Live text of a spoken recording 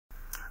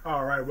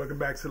Alright, welcome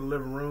back to the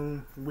living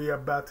room. We are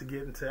about to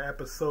get into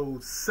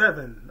episode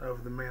 7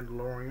 of The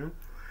Mandalorian,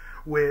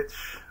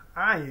 which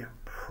I am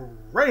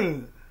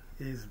praying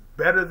is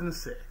better than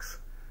 6.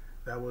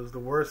 That was the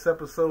worst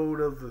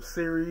episode of the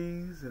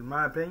series, in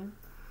my opinion.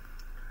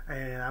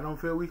 And I don't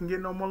feel we can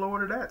get no more lower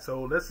than that.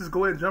 So let's just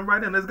go ahead and jump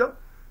right in. Let's go.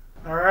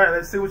 Alright,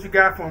 let's see what you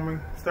got for me.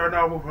 Starting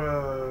off with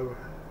a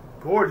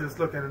gorgeous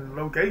looking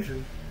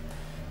location.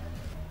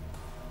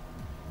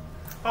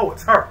 Oh,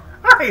 it's her.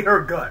 I hate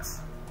her guts.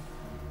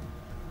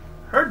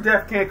 Her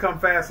death can't come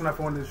fast enough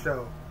on this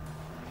show.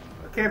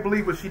 I can't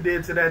believe what she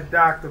did to that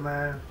doctor,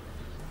 man.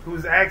 Who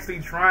was actually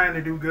trying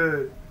to do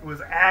good. Who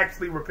was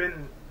actually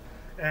repentant.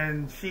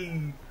 And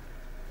she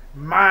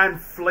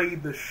mind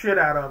flayed the shit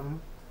out of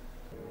him.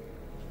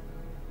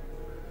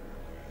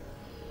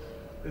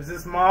 Is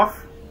this Moff?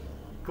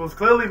 Because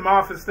clearly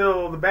Moff is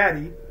still the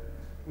baddie.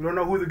 We don't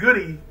know who the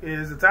goodie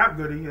is, the top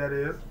goodie, that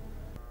is.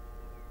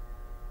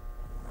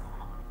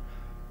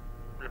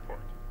 Report.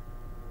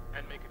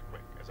 And make it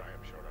quick, as I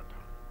am short on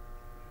time.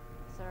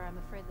 Sir, I'm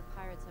afraid the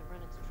pirates have run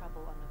into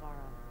trouble on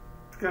Navarro.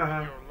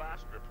 In your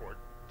last report,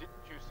 didn't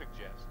you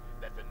suggest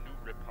that the New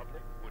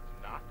Republic would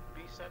not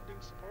be sending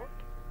support?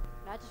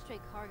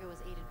 Magistrate Cargo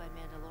was aided by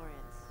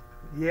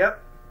Mandalorians.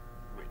 Yep.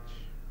 Which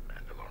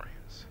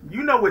Mandalorians?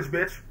 You know which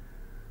bitch.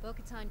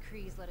 Bo-Katan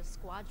Kryze led a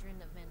squadron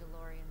of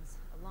Mandalorians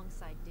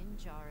alongside Din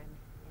Djarin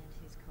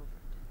and his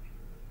covert.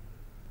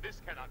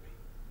 This cannot be.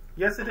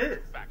 Yes, it is.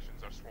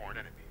 Factions are sworn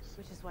enemies.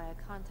 Which is why I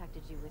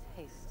contacted you with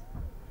haste.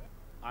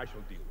 I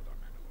shall deal with our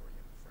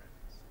Mandalorian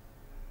friends.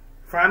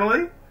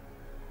 Finally?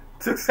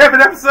 Took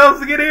 7 episodes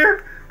to get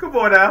here? Come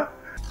on now.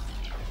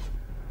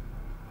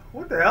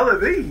 What the hell are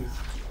these?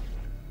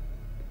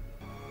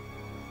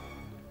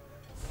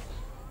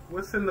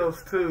 What's in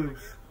those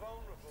tubes?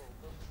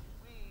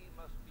 We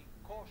must be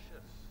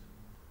cautious.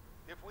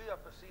 If we are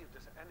perceived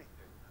as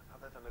anything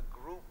other than a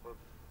group of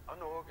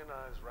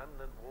unorganized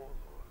remnant warlords,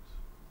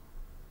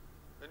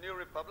 the New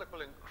Republic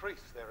will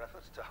increase their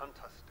efforts to hunt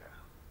us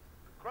down.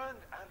 Grand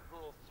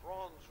Admiral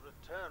Thrawn's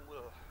return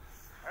will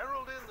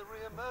herald in the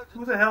re-emergence.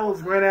 Who the hell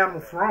is Grand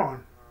Admiral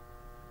Thrawn?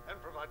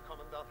 And provide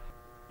Commandant.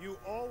 You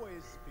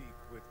always speak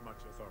with much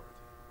authority,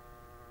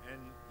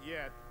 and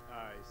yet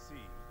I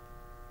see,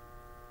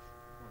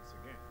 once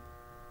again,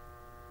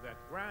 that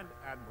Grand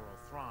Admiral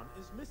Thrawn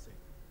is missing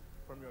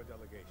from your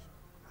delegation.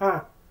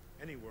 Huh.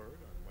 Any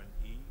word on when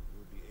he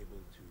will be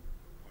able to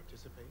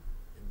participate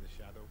in the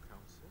Shadow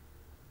Council?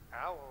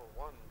 Our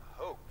one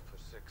hope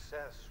for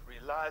success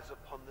relies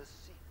upon the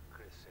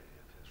secrecy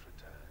of his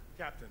return.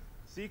 Captain,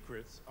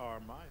 secrets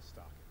are my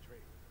stock in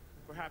trade.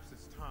 Perhaps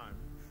it's time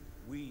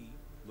we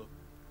look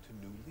to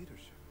new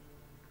leadership.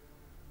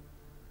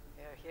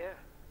 Here.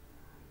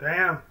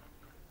 Damn.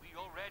 We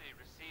already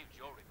received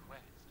your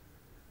request.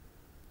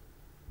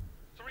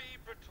 3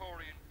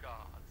 Praetorian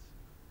guards.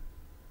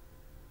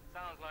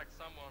 Sounds like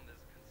someone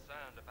is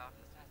concerned about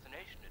an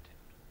assassination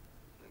attempt.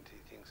 And he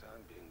thinks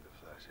I'm being the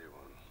flashy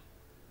one.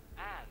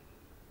 And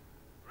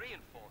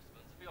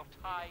reinforcements for your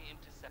TIE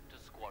Interceptor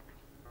Squadron.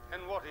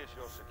 And what is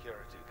your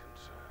security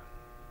concern?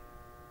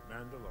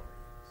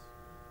 Mandalorians.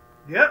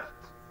 Yep.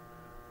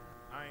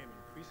 I am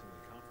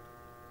increasingly confident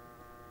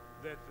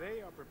that they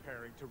are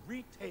preparing to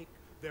retake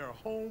their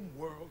home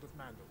world of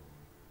Mandalore.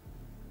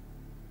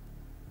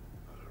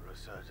 A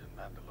resurgent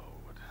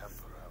Mandalore would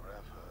hamper our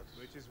efforts.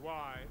 Which is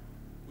why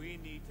we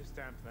need to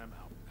stamp them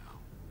out now.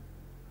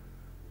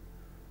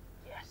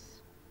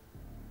 Yes.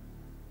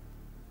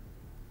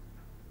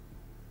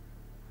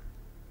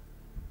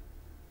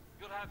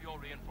 You'll have your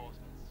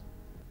reinforcements.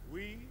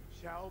 We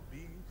shall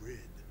be rid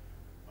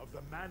of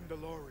the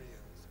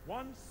Mandalorians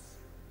once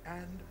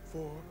and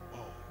for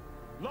all.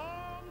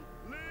 Long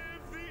live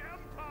the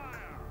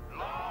Empire!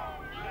 Long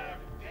live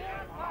the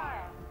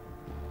Empire!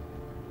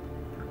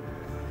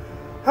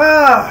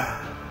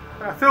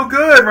 I feel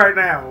good right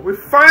now. We're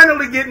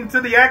finally getting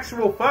to the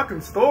actual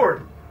fucking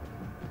story.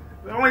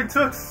 It only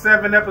took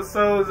 7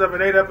 episodes of an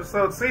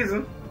 8-episode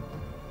season.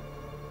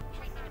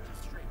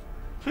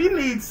 He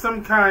needs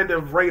some kind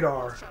of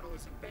radar. Shuttle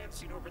is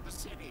advancing over the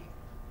city.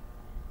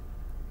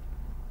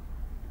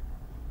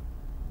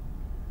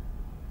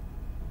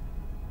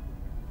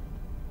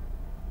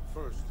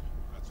 First,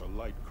 that's a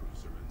light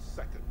cruiser, and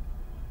second,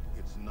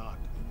 it's not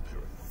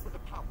Imperial. With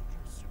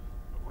apologies.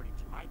 According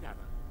to my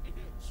data, it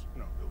is.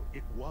 No,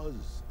 it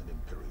was an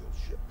Imperial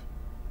ship.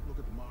 Look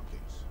at the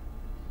markings.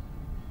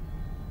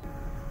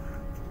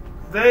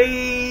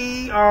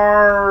 They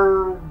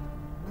are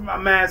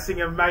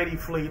amassing a mighty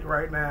fleet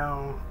right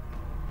now.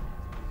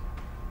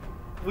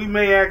 We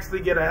may actually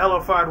get a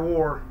hellified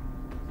war.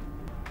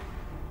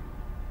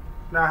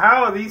 Now,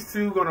 how are these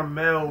two going to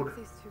meld?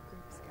 These two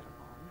groups get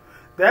along.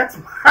 That's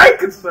my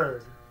concern.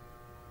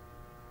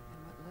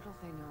 And what little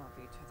they know of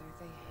each other,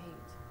 they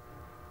hate.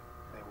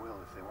 They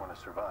will if they want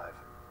to survive.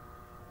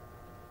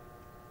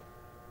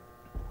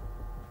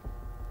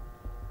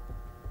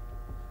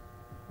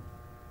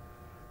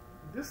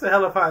 This is a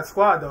hellified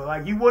squad, though.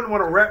 Like, you wouldn't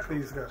want to wreck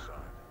these guys.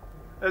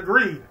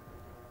 Agreed.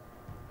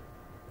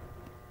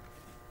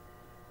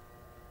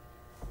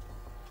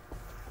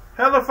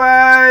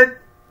 Hellified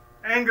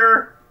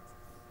anger.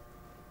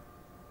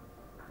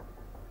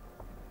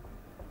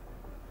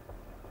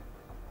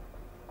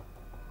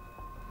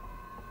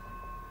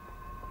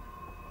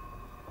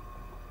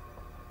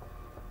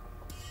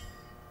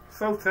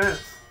 So tense.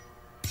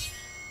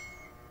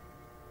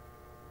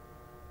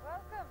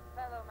 Welcome,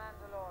 fellow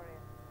Mandalorians.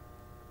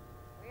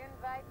 We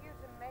invite you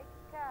to make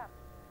camp.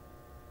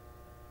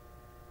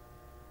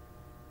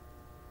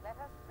 Let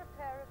us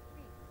prepare a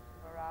feast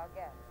for our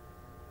guests.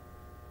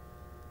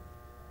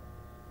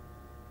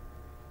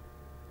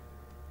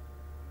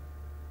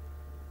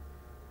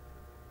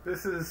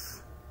 This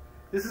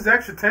is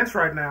extra tense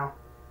right now.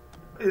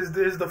 Is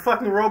the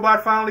fucking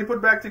robot finally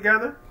put back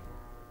together?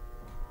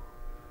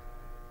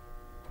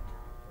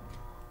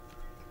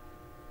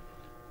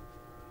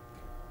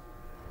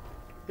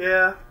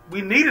 Yeah,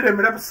 we needed him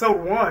in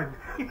episode 1.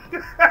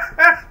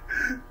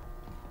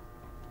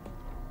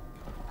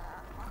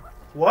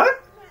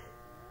 What?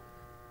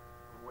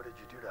 What did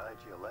you do to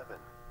IG-11?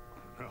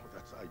 No,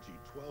 that's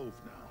IG-12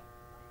 now.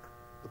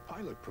 The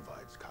pilot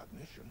provides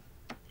cognition.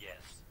 Yes.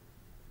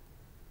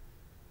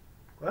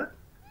 What?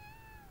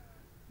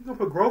 You gonna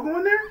put Grogu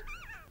in there?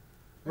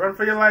 Run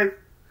for your life?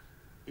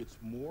 It's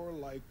more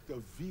like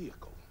a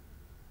vehicle.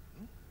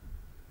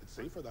 It's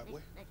safer that way.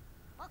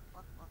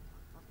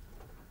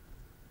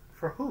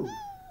 For who?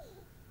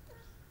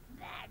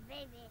 Bad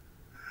baby.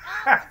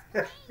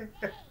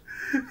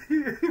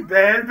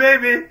 Bad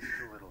baby.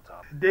 Too little,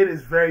 Tom. Din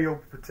is very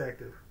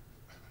overprotective.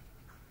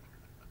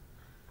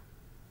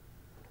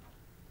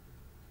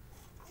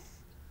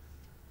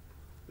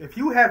 If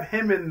you have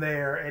him in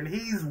there and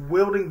he's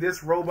wielding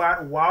this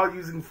robot while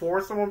using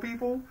force on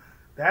people,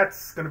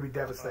 that's going to be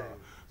devastating.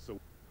 So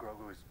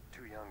Grogu is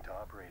too young to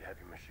operate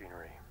heavy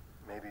machinery.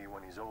 Maybe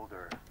when he's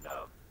older.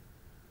 No.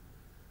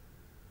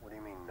 What do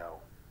you mean,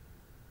 no?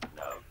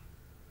 No.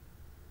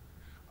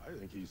 I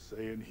think he's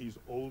saying he's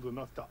old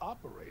enough to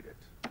operate it.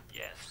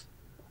 Yes.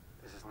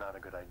 This is not a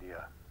good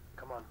idea.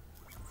 Come on.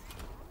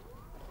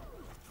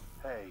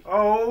 Hey.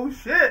 Oh,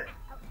 shit.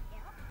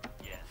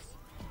 Yes.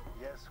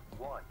 Yes,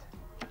 what?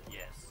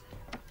 Yes.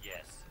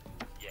 Yes.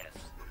 Yes.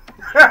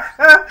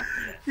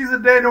 He's a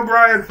Daniel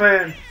Bryan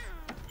fan.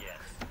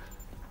 Yes.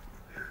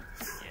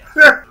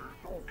 Yes.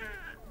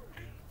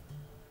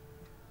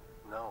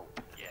 No.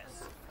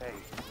 Yes. Hey,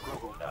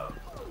 Grogu. No.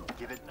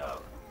 Give it.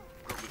 No.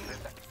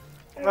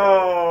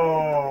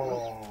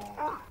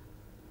 Oh.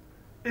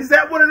 Is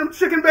that one of them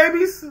chicken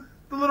babies?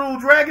 The little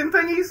dragon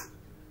thingies?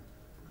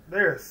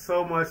 There's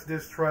so much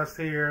distrust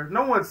here.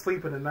 No one's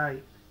sleeping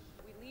tonight.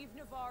 We leave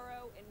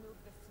Navarro and move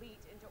the fleet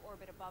into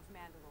orbit above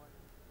Mandalore.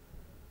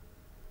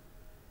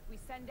 We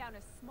send down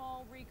a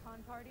small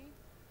recon party.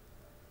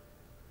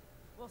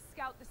 We'll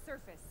scout the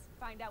surface,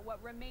 find out what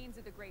remains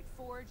of the Great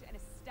Forge, and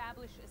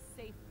establish a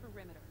safe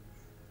perimeter.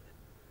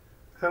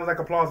 Sounds like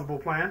a plausible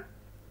plan.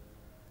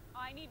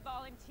 I need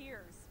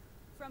volunteers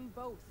from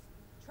both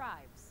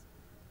tribes.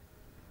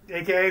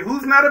 AKA,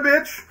 who's not a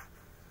bitch?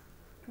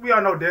 We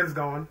all know Din's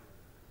going.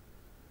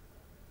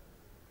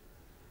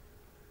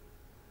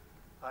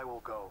 I will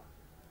go.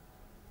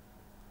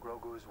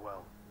 Grogu as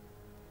well.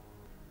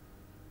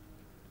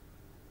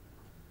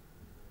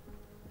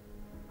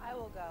 I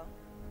will go.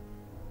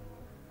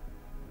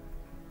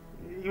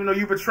 You know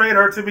you betrayed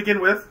her to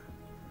begin with.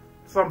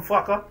 Some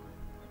fucker.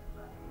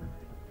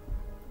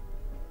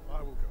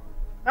 I will go.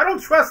 I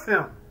don't trust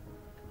him.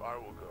 I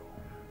will go.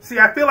 See,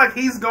 I feel like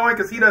he's going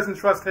because he doesn't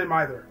trust him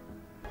either.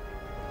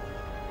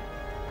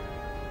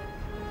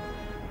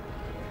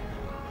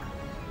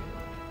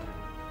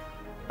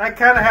 I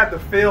kind of had to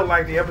feel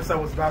like the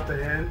episode was about to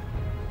end.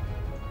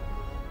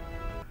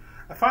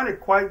 I find it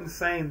quite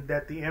insane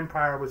that the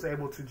Empire was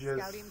able to just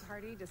Scouting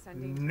party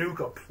descending. nuke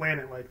a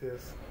planet like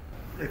this.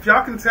 If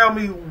y'all can tell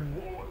me,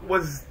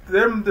 was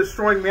them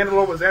destroying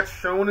Mandalore, was that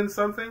shown in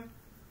something?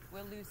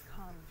 We'll lose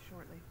comm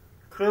shortly.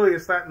 Clearly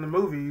it's not in the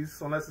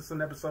movies, unless it's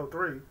in episode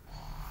 3.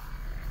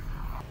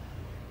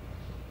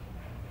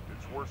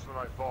 It's worse than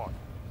I thought.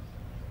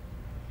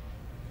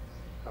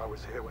 I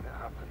was here when it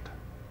happened.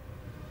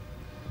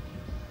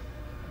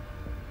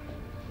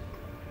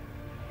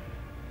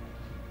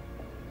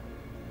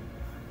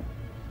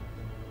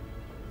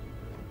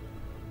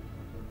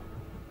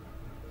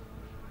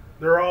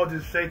 They're all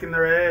just shaking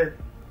their head.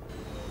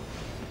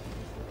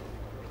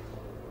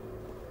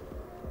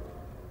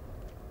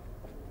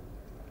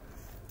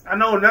 I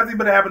know nothing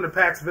but happened to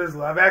Pax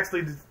Vizsla. I've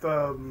actually,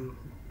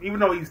 even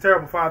though he's a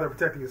terrible father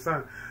protecting his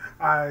son,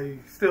 I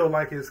still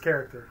like his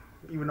character.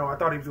 Even though I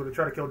thought he was going to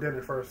try to kill Din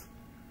at first.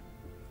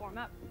 Form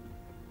up.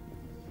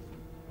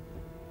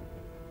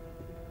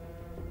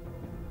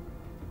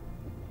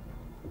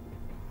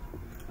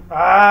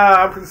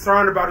 I'm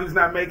concerned about who's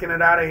not making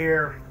it out of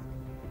here.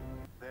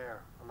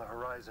 There, on the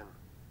horizon.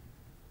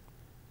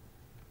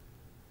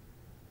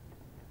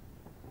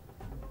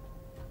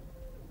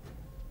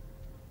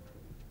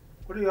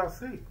 What do y'all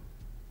see?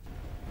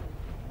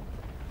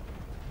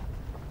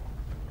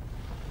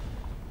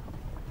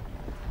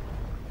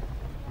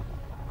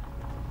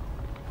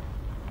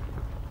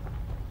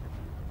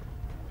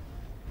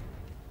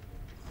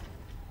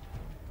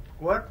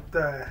 What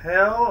the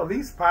hell? Are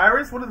these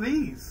pirates? What are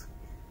these? Is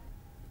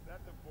that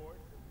the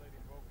voice of Lady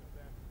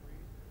Bo-Katan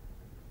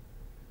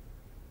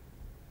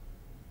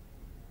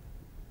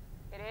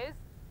Freed? It is?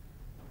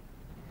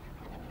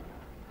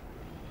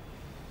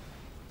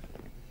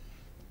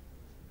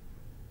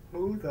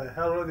 Who the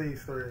hell are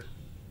these three?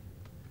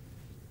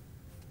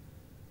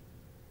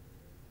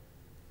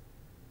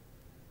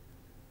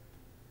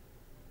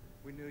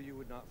 We knew you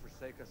would not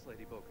forsake us,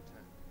 Lady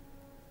Bo-Katan.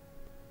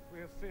 We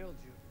have failed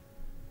you,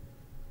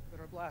 but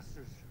our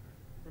blasters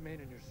remain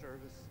in your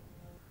service.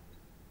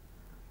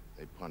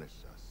 They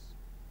punished us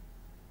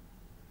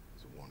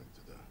as a warning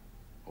to the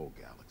whole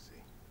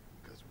galaxy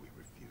because we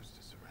refused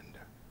to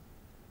surrender.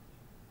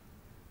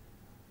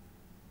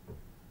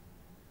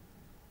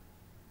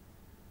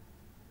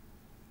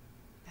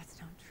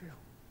 That's not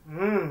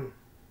true.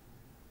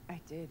 I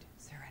did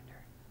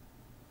surrender.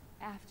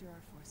 After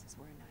our forces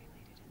were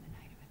annihilated in the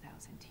Night of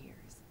 1,000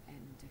 Tears,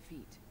 and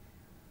defeat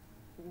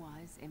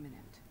was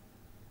imminent,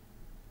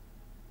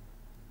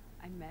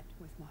 I met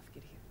with Moff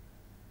Gideon.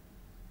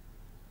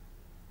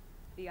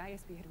 The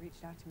ISB had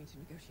reached out to me to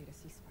negotiate a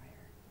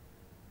ceasefire.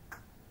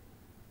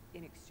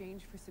 In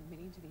exchange for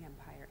submitting to the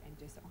Empire and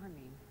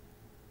disarming,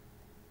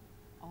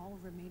 all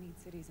remaining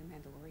cities and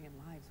Mandalorian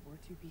lives were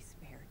to be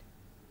spared.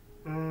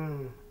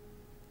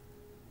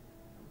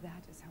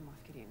 That is how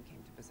Moff Gideon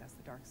came to possess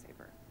the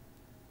Darksaber.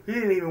 He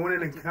didn't even win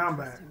it in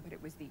combat. Trust him, but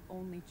it was the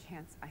only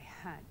chance I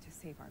had to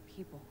save our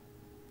people.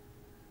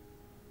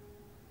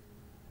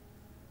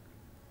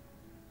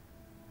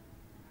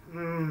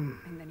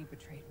 And then he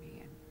betrayed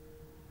me, and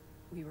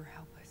we were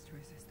helpless to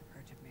resist the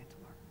purge of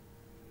Mandalore.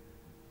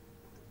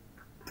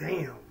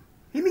 Damn.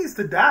 He needs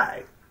to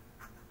die.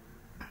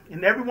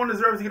 And everyone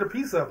deserves to get a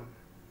piece of him.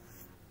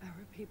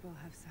 Our people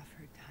have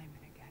suffered time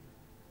and again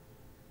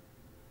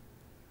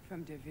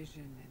from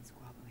division and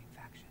squabbling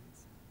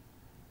factions.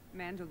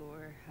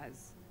 Mandalore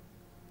has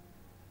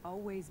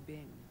always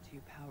been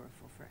too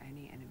powerful for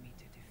any enemy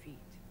to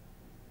defeat.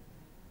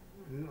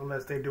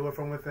 Unless they do it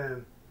from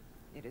within.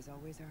 It is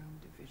always our own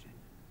division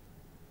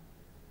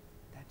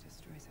that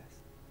destroys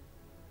us.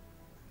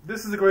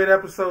 This is a great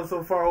episode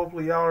so far.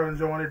 Hopefully y'all are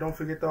enjoying it. Don't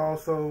forget to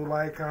also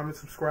like, comment,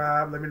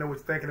 subscribe. Let me know what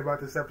you're thinking about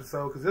this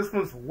episode, because this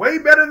one's way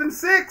better than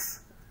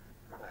 6.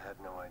 I had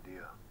no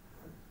idea.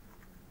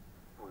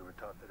 We were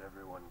taught that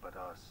everyone but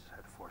us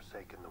had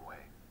forsaken the way.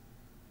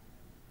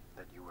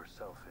 That you were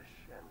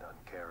selfish and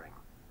uncaring.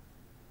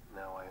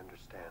 Now I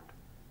understand.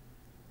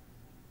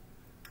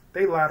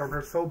 They lied on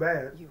her so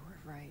bad. You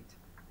were right.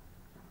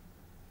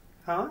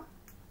 Huh?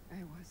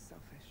 I was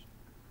selfish.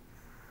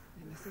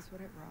 And this is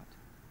what it brought.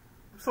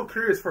 I'm so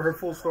curious for her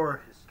full story.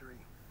 History.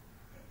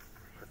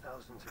 For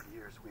thousands of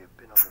years we have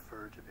been on the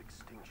verge of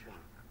extinction.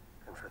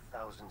 And for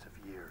thousands of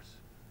years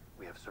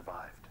we have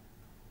survived.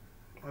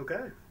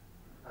 Okay.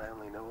 I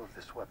only know of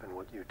this weapon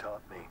what you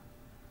taught me.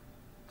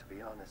 To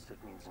be honest,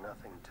 it means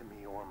nothing to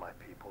me or my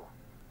people.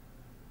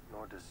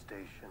 Nor does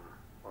station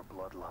or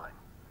bloodline.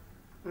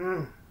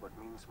 What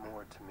means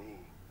more to me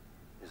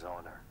is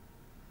honor.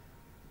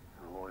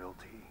 And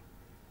loyalty.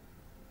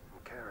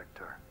 And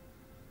character.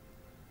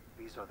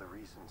 These are the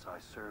reasons I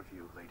serve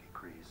you, Lady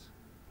Kryze.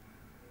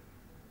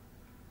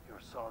 Your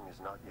song is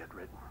not yet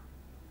written.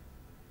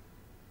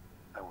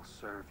 I will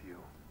serve you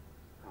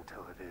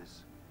until it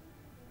is.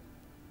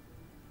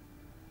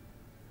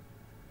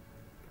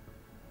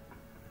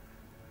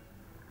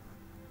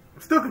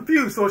 I'm still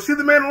confused. So is she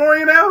the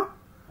Mandalorian now?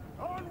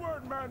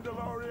 Onward,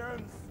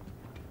 Mandalorians!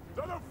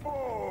 To the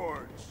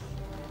Forge!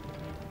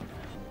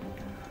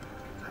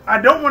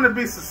 I don't want to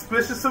be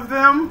suspicious of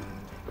them,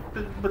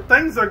 but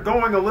things are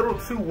going a little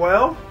too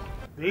well.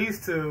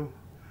 These are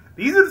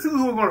the two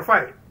who are going to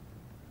fight.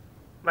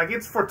 Like,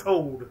 it's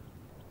foretold.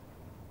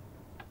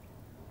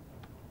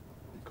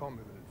 You can't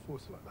move an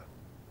enforcer like that.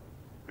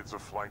 It's a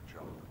flight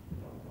job,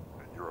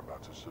 and you're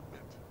about to submit.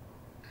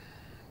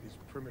 These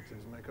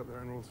primitives make up their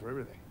own rules for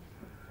everything.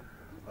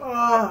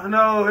 Oh,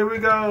 no, here we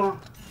go.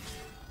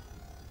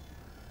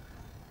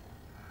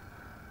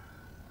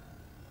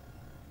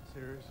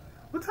 Serious?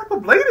 What type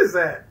of blade is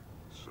that?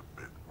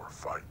 Submit or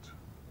fight.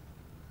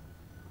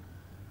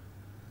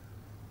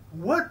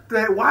 What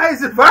the? Why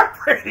is it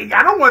vibrating?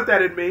 I don't want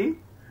that in me.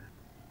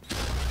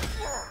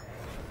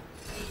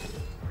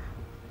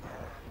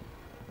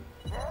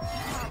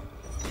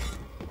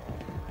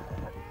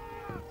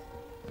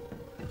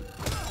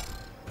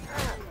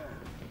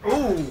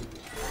 Ooh.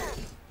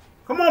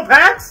 Come on,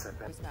 Pax. It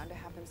was bound to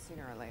happen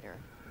sooner or later.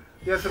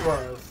 Yes, it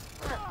was.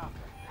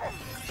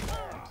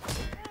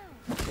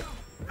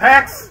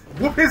 Pax,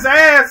 whoop his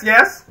ass,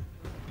 yes.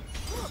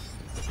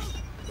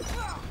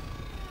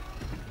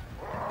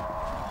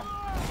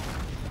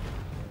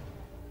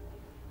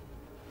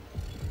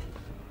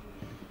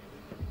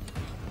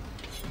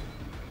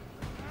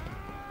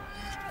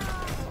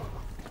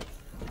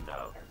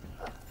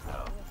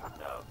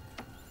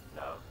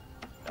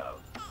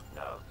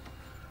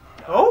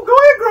 Oh, go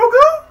ahead,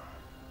 Grogu.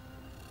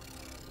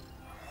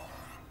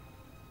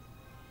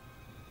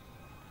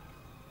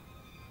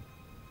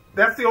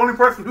 That's the only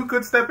person who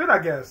could step in, I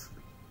guess.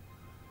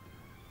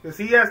 Because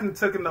he hasn't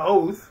taken the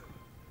oath.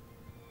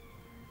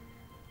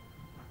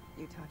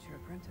 You taught your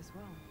apprentice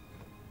well.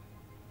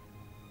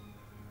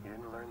 You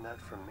didn't learn that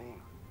from me.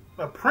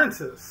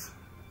 Apprentice?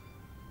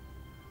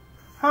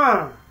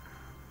 Huh.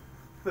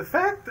 The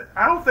fact that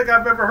I don't think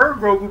I've ever heard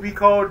Grogu be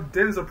called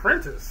Din's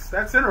apprentice.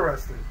 That's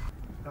interesting.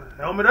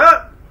 Helmet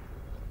up!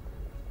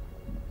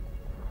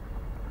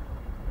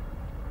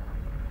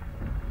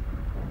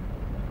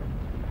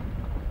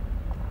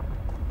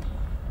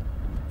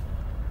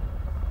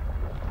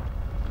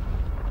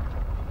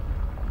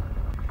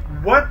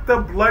 What the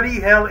bloody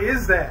hell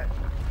is that?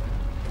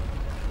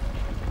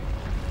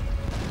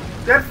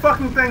 That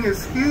fucking thing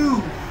is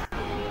huge.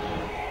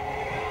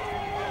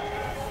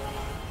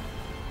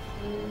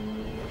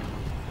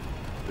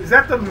 Is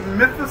that the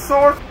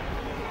mythosaur?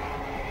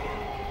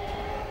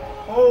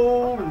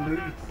 Holy.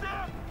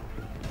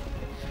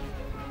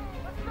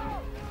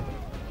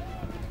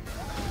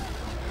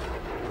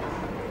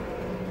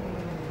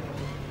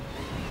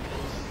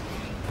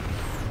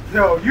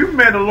 Yo, you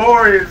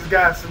Mandalorians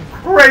got some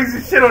crazy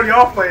shit on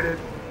y'all plated.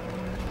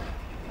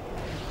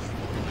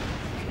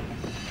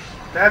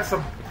 That's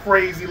a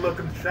crazy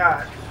looking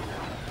shot.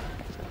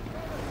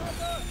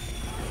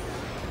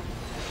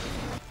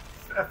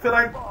 I feel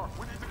like...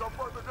 We need to go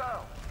further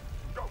down.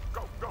 Go,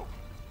 go, go.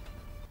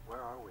 Where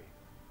are we?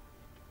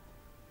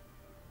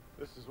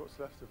 This is what's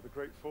left of the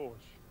Great Forge.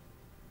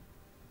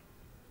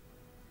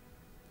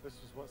 This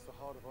is what's the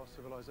heart of our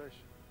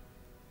civilization.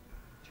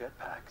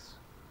 Jetpacks.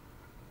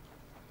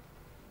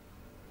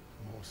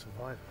 More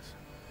survivors.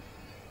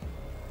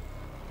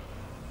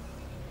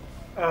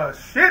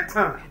 Shit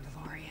ton.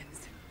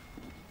 Mandalorians.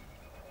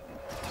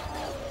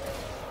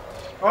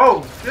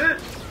 Oh, shit.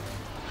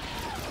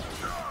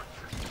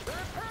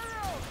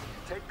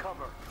 Take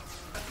cover.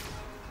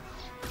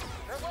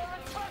 They're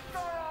wearing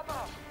Beskar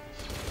armor.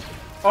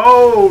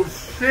 Oh,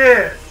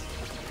 shit.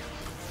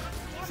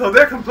 So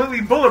they're completely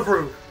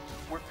bulletproof.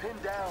 We're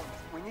pinned down.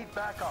 We need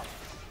backup.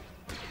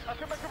 I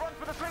can make a run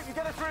for the fleet and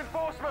get us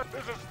reinforcements.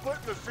 There's a split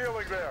in the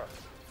ceiling there.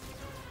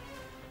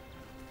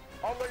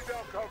 I'll lay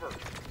down cover.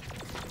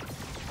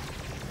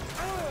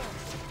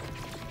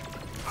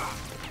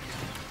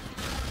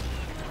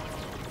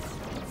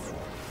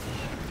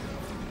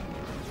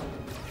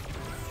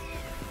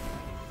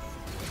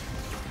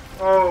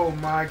 Oh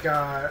my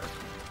god.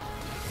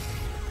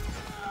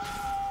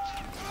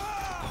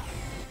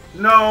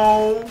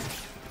 No.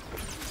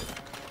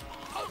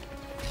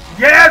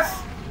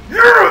 Yes!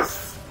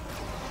 Yes!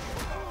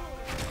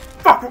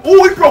 Fuck.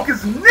 Oh, he broke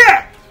his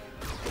neck!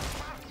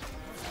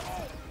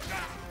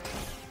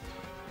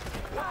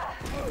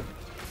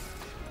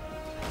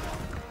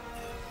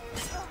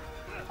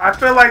 I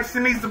feel like she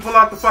needs to pull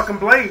out the fucking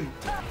blade.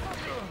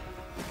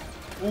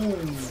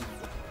 Ooh.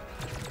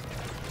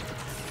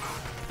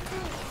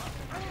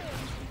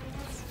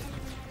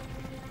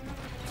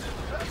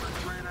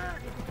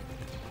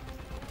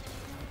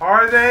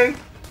 Are they?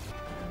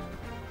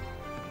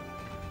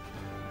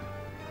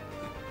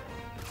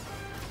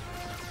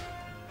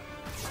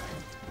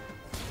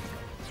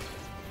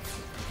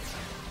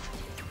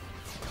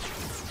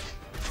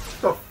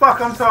 The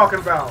fuck I'm talking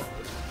about?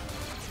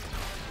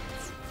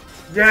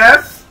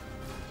 Yes.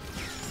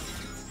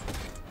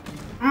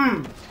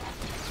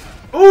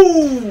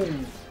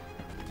 Ooh.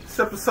 This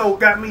episode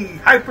got me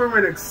hyper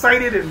and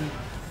excited and...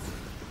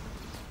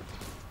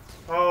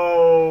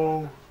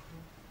 Oh.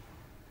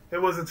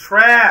 It was a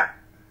trap.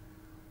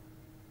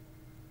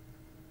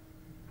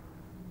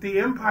 The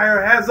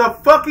Empire has a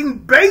fucking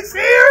base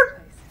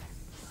here?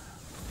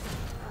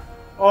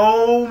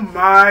 Oh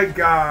my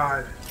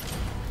god.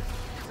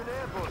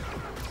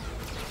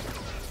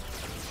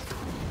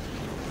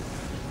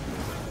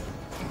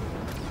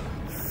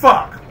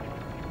 Fuck.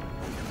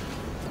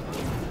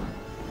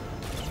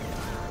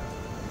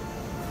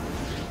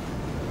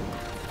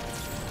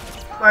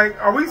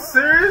 Like, are we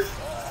serious?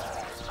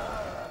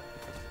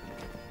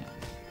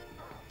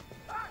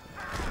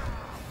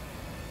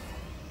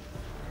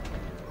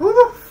 Who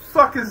the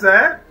fuck is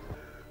that?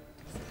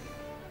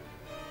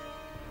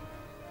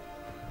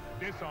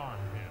 Disarm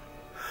him.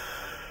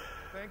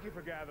 Thank you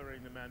for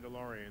gathering the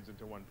Mandalorians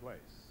into one place.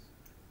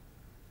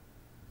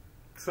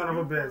 Son of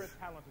a bitch. You're a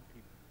talented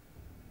people,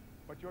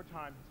 but your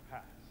time has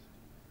passed.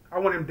 I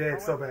want him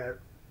dead so However,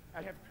 bad.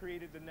 I have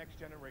created the next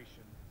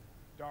generation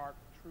Dark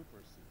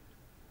Trooper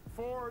suit,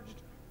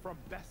 forged from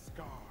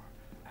Beskar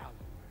alloy.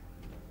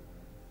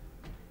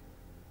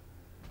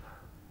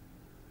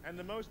 And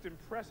the most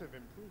impressive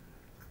improvement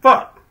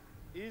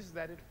is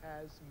that it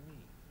has me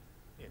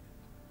in it.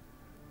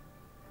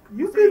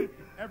 You see,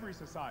 every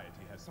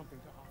society has something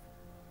to offer.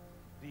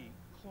 The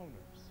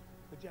cloners,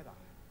 the Jedi,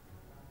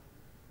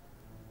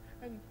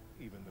 and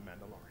even the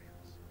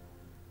Mandalorians.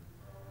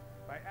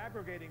 By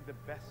aggregating the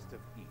best of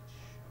each,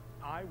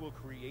 I will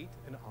create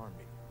an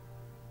army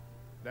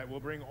that will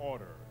bring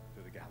order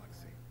to the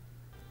galaxy.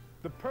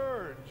 The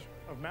purge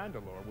of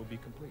Mandalore will be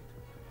complete.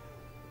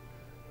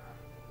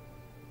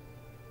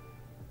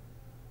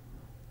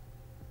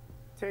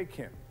 Take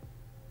him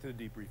to the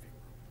debriefing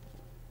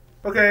room.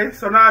 Okay,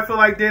 so now I feel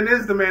like Din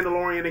is the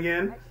Mandalorian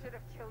again. I should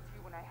have killed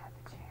you when I had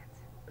the chance.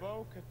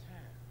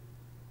 Bo-Katan.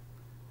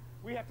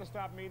 We have to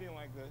stop meeting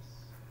like this.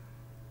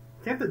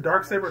 Can't the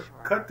Darksaber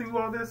cut through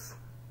all this?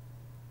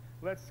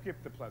 Let's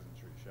skip the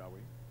pleasantry, shall we?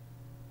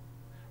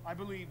 I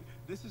believe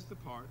this is the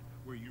part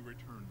where you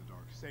return the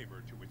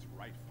Darksaber to its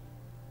rightful.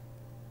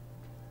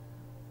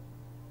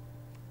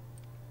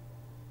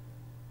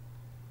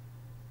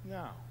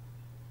 Now,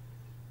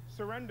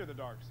 surrender the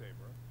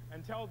Darksaber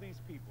and tell these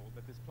people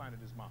that this planet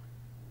is mine.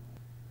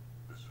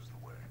 This is the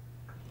way.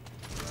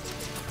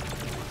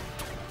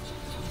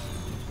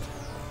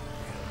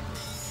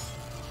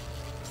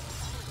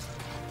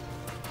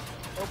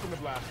 Open the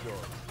blast doors.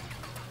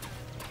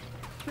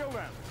 Kill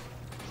them.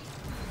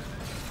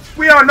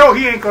 We all know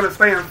he ain't gonna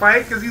stay and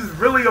fight because he's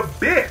really a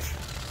bitch.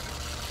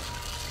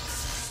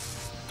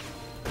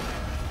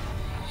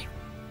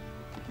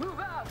 Move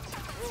out!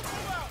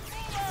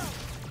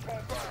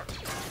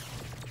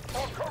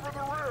 I'll cover the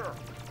rear.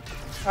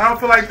 I don't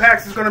feel like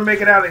Pax is gonna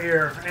make it out of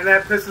here, and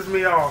that pisses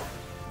me off.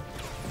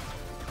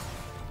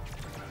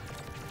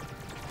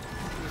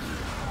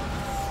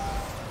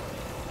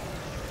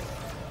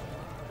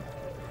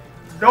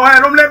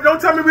 Don't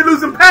tell me we're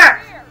losing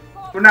Pax.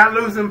 We're not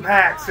losing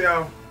Pax,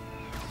 yo.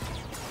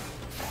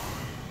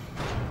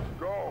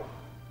 Go.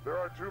 There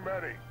are too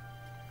many.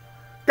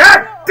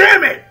 God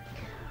damn it!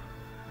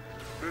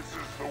 This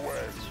is the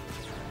way.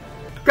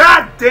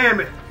 God damn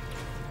it!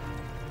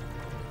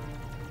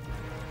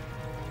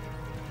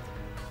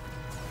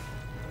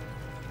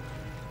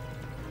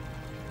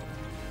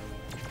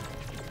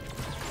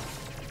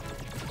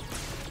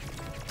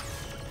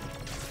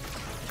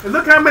 And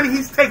look how many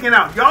he's taking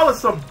out. Y'all are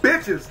some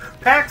bitches.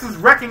 Pax is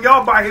wrecking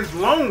y'all by his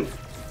loan.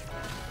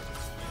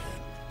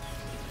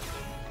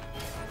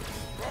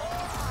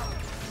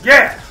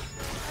 Yeah.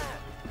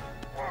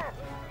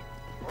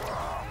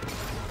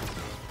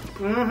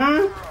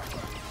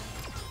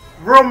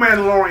 Real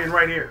Mandalorian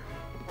right here.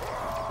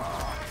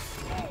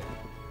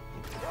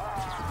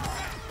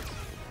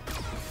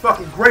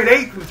 Fucking grade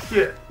 8 and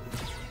shit.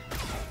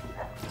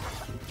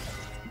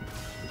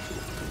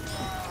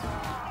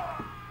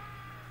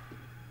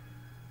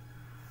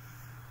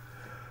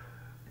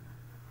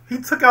 He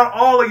took out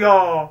all of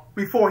y'all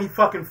before he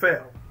fucking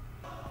fell.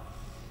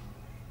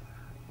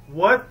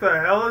 What the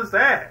hell is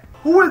that?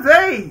 Who are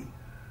they?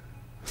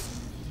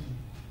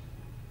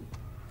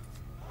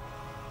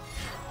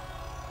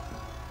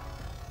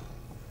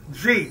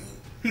 G.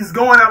 He's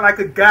going out like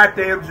a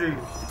goddamn G.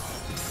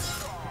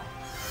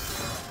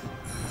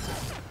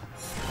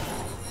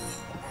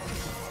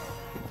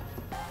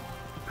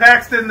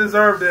 Pax didn't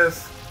deserve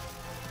this.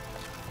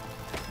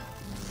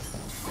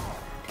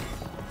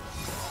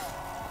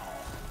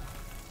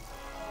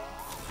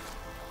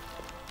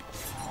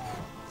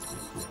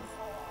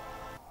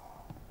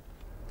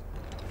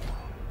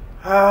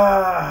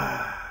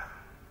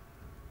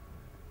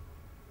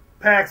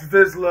 Pax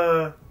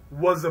Vizsla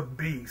was a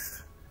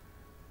beast.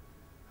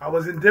 I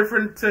was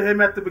indifferent to him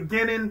at the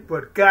beginning,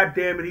 but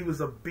goddamn it, he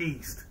was a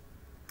beast.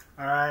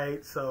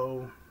 Alright,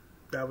 so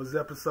that was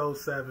episode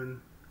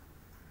 7.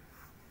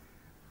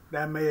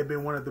 That may have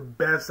been one of the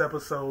best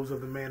episodes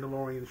of the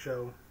Mandalorian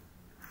show.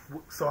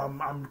 So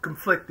I'm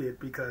conflicted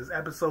because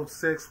episode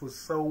 6 was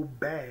so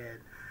bad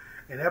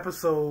and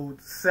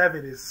episode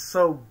 7 is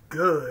so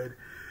good.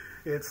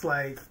 It's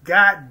like,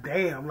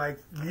 goddamn, like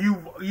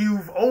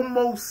you've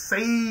almost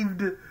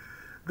saved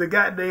the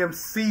goddamn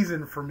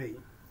season for me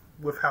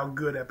with how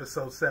good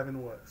episode 7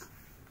 was.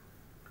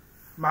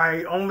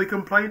 My only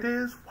complaint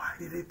is, why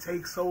did it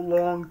take so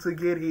long to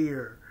get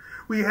here?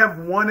 We have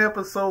one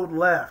episode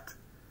left.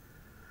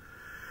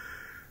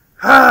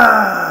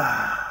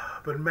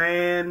 But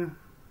man,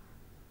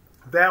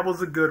 that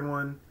was a good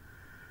one.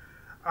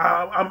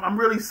 I'm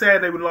really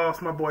sad that we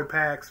lost my boy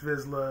Pax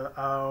Vizsla.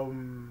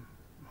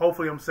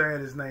 Hopefully I'm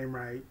saying his name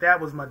right. That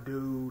was my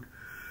dude.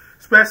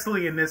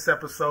 Especially in this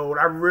episode.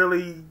 I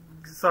really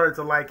started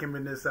to like him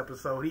in this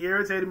episode. He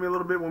irritated me a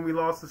little bit when we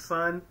lost his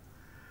son.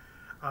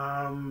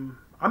 I'm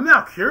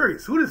now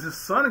curious. Who does his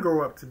son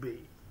grow up to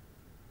be?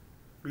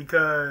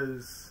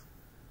 Because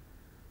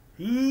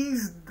I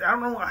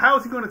don't know, how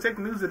is he going to take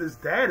the news that his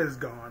dad is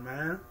gone,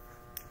 man?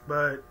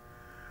 But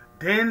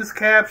Din's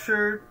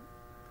captured.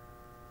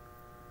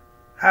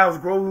 How's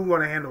Grogu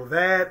going to handle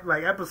that?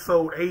 Like,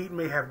 episode 8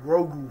 may have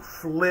Grogu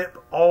flip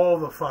all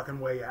the fucking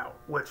way out,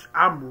 which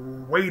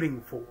I'm waiting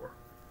for.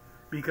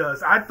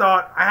 Because I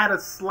thought, I had a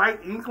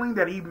slight inkling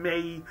that he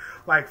may,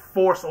 like,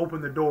 force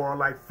open the door, or,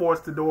 like,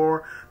 force the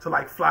door to,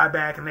 like, fly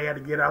back and they had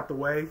to get out the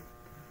way.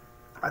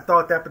 I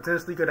thought that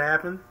potentially could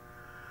happen.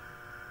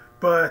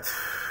 But,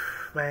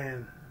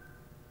 man,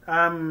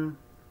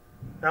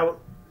 that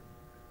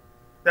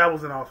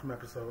was an awesome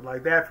episode.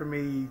 Like, that for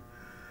me,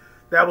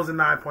 that was a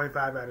 9.5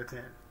 out of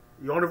 10.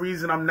 The only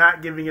reason I'm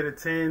not giving it a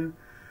 10,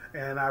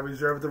 and I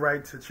reserve the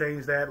right to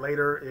change that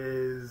later,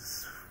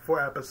 is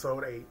for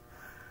episode 8.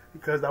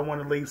 Because I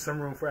want to leave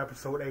some room for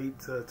episode 8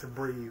 to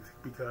breathe.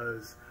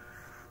 Because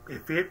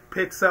if it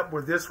picks up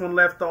where this one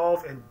left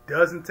off and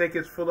doesn't take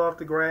its foot off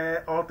the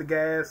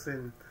gas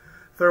and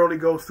thoroughly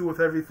goes through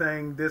with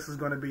everything, this is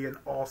going to be an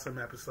awesome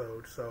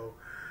episode. So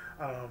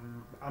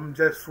I'm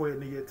just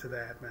waiting to get to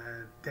that,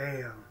 man.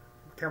 Damn.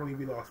 Can't believe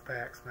we lost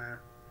Pax, man.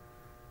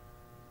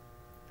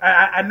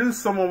 I knew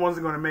someone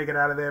wasn't going to make it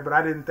out of there, but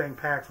I didn't think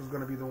Pax was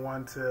going to be the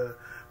one to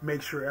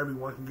make sure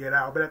everyone can get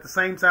out. But at the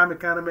same time,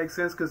 it kind of makes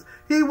sense because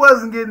he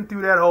wasn't getting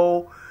through that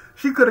hole.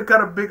 She could have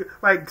cut a big,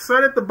 like,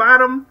 start at the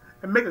bottom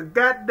and make a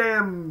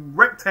goddamn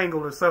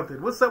rectangle or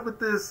something. What's up with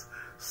this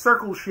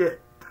circle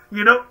shit?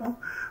 You know?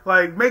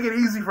 Like, make it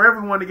easy for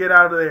everyone to get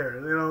out of there.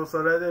 You know,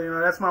 so that, you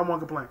know, that's my one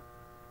complaint.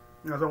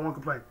 That's my one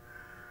complaint.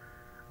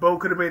 Bo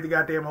could have made the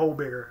goddamn hole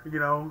bigger. You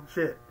know?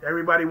 Shit.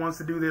 Everybody wants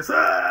to do this.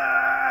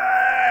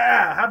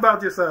 How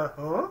about just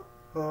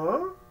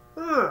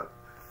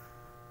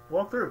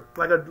walk through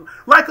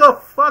like a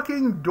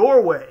fucking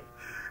doorway.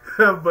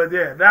 But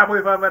yeah,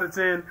 9.5 out of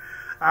 10.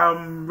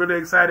 I'm really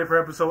excited for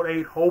episode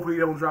 8. Hopefully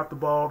they don't drop the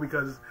ball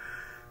because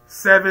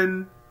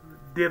 7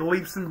 did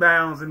leaps and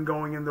bounds in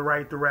going in the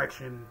right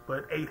direction,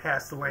 but 8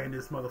 has to land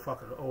this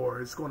motherfucker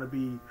or it's going to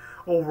be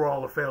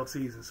overall a failed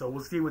season. So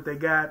we'll see what they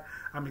got.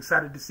 I'm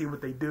excited to see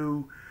what they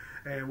do.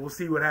 And we'll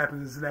see what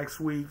happens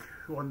next week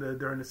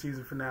during the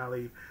season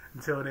finale.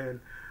 Until then,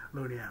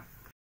 Looney out.